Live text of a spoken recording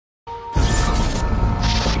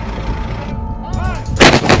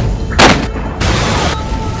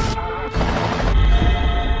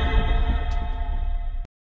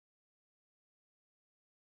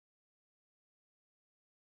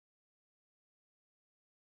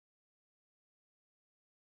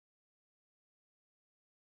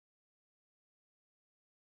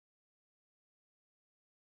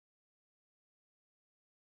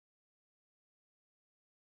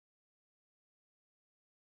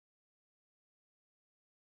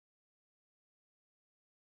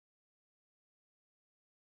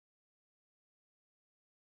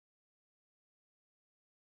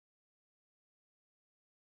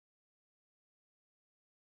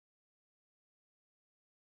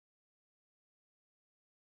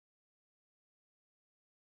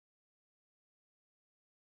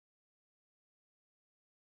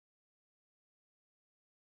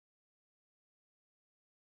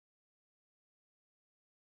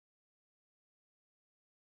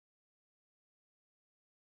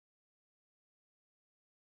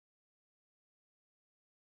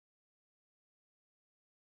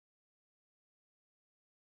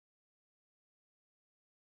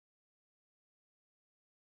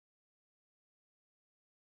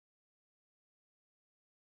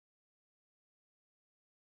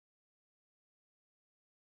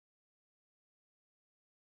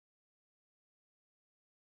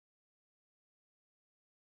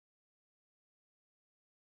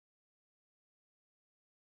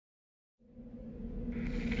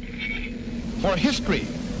For history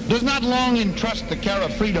does not long entrust the care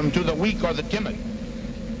of freedom to the weak or the timid.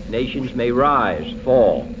 Nations may rise,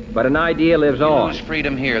 fall, but an idea lives on. Lose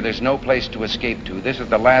freedom here, there's no place to escape to. This is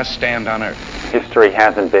the last stand on earth. History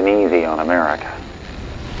hasn't been easy on America.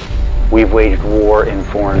 We've waged war in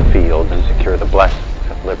foreign fields and secured the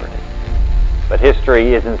blessings of liberty. But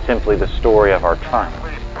history isn't simply the story of our triumph.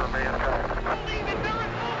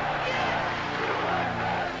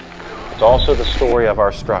 It's also the story of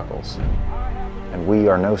our struggles. And we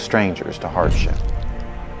are no strangers to hardship.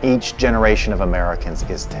 Each generation of Americans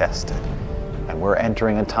is tested, and we're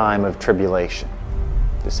entering a time of tribulation,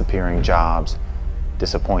 disappearing jobs,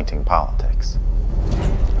 disappointing politics.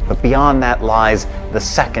 But beyond that lies the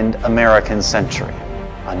second American century,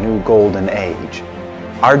 a new golden age.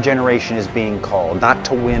 Our generation is being called not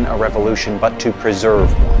to win a revolution, but to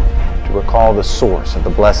preserve one, to recall the source of the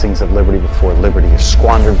blessings of liberty before liberty is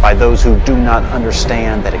squandered by those who do not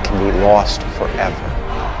understand that it can be lost forever.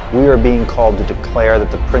 We are being called to declare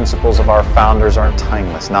that the principles of our founders are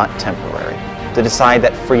timeless, not temporary. To decide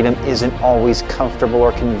that freedom isn't always comfortable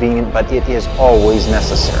or convenient, but it is always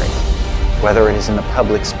necessary, whether it is in the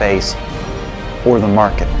public space or the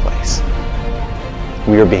marketplace.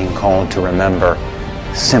 We are being called to remember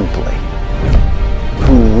simply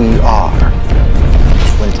who we are.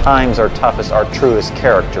 When times are toughest, our truest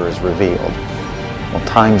character is revealed. Well,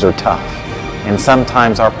 times are tough, and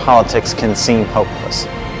sometimes our politics can seem hopeless.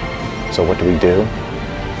 So what do?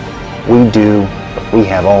 We do what we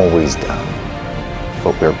have always done,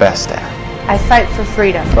 what we're best at. I fight for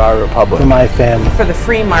freedom. For our republic. For my family. For the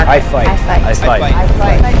free market. I fight. I fight. I fight. I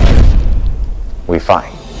fight. I fight. We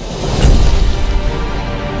fight.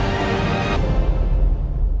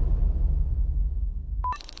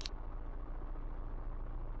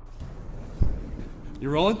 You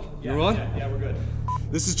rolling? You rolling? Yeah, we're good.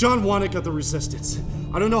 This is John Wannick of the Resistance.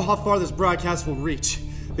 I don't know how far this broadcast will reach.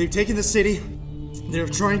 They've taken the city. They're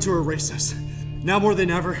trying to erase us. Now more than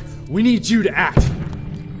ever, we need you to act.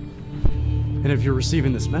 And if you're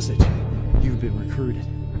receiving this message, you've been recruited.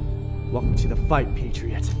 Welcome to the fight,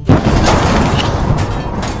 Patriots.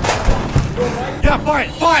 Yeah,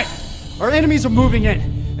 fight! Our enemies are moving in,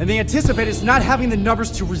 and they anticipate us not having the numbers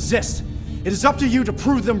to resist. It is up to you to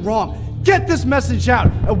prove them wrong. Get this message out,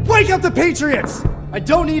 and wake up the Patriots! I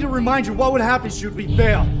don't need to remind you what would happen should we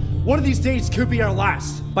fail. One of these days could be our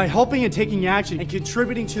last. By helping and taking action and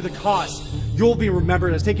contributing to the cause, you'll be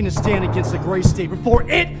remembered as taking a stand against the gray state before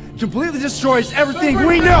it completely destroys everything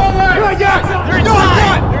we know. They're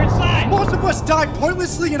inside! Most of us die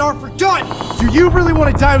pointlessly and are forgotten. Do you really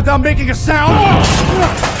want to die without making a sound?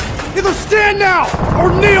 Either stand now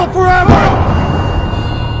or kneel forever!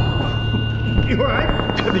 You alright?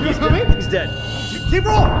 He's dead. Keep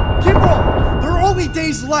rolling! Keep rolling! There are only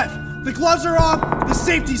days left. The gloves are off, the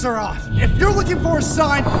safeties are off. If you're looking for a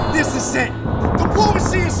sign, this is it.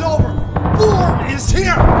 Diplomacy is over. War is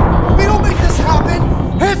here. If we don't make this happen,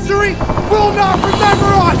 history will not remember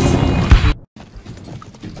us!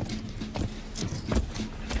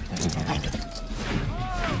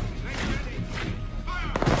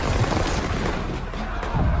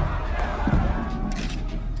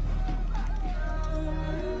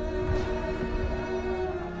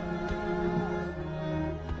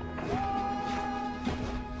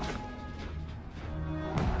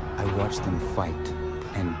 I watch them fight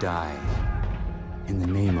and die in the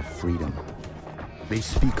name of freedom. They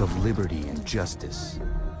speak of liberty and justice,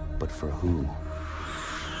 but for who?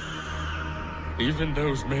 Even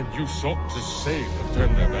those men you sought to save have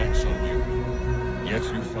turned their backs on you. Yet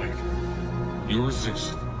you fight. You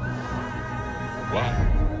resist. Why?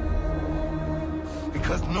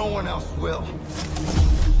 Because no one else will.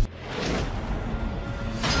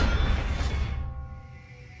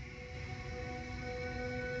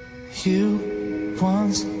 You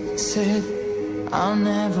once said, I'll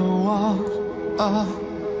never walk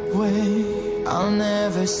away, I'll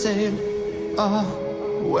never sail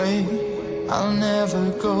away, I'll never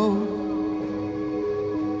go.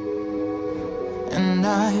 And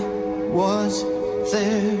I was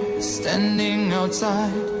there, standing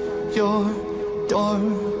outside your door,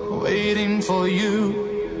 waiting for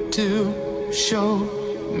you to show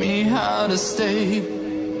me how to stay.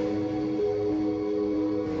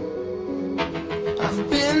 I've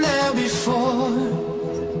been there before,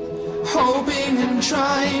 hoping and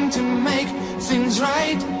trying to make things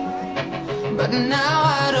right, but now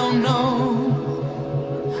I don't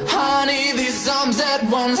know. Honey, these arms that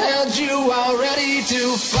once held you are ready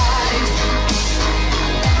to fight.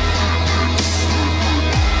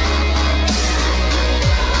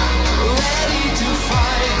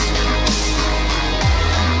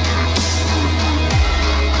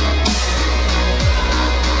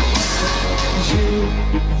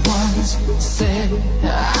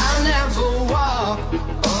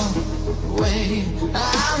 away.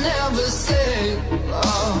 I'll never sail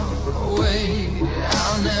away.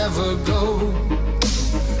 I'll never go.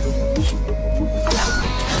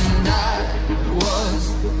 And I was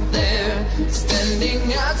there,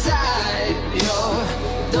 standing outside your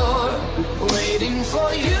door, waiting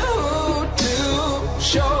for you to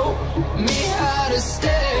show me how to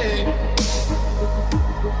stay.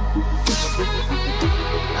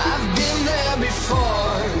 I've been there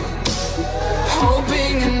before,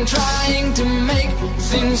 hoping and trying to make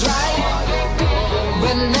things right,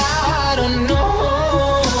 but now I don't know.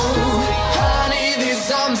 Honey,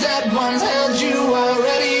 these arms that once held you are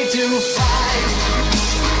ready to fight.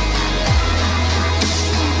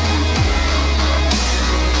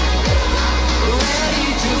 Ready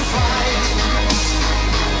to fight.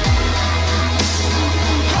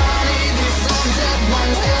 Honey, these arms that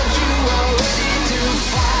once held you are ready to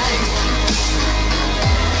fight.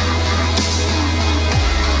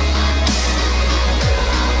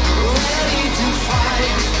 Ready to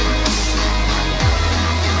fight.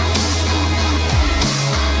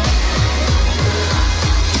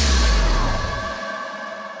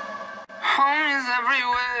 Home is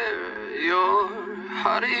everywhere, your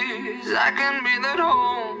heart is. I can be that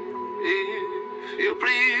home. If you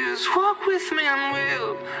please walk with me and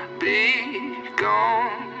we'll be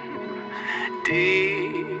gone.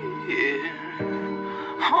 Dear,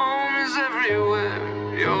 home is everywhere,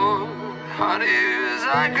 your heart is.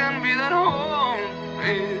 I can be that home.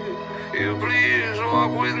 If you please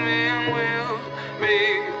walk with me and we'll be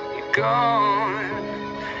gone.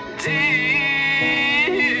 Dear.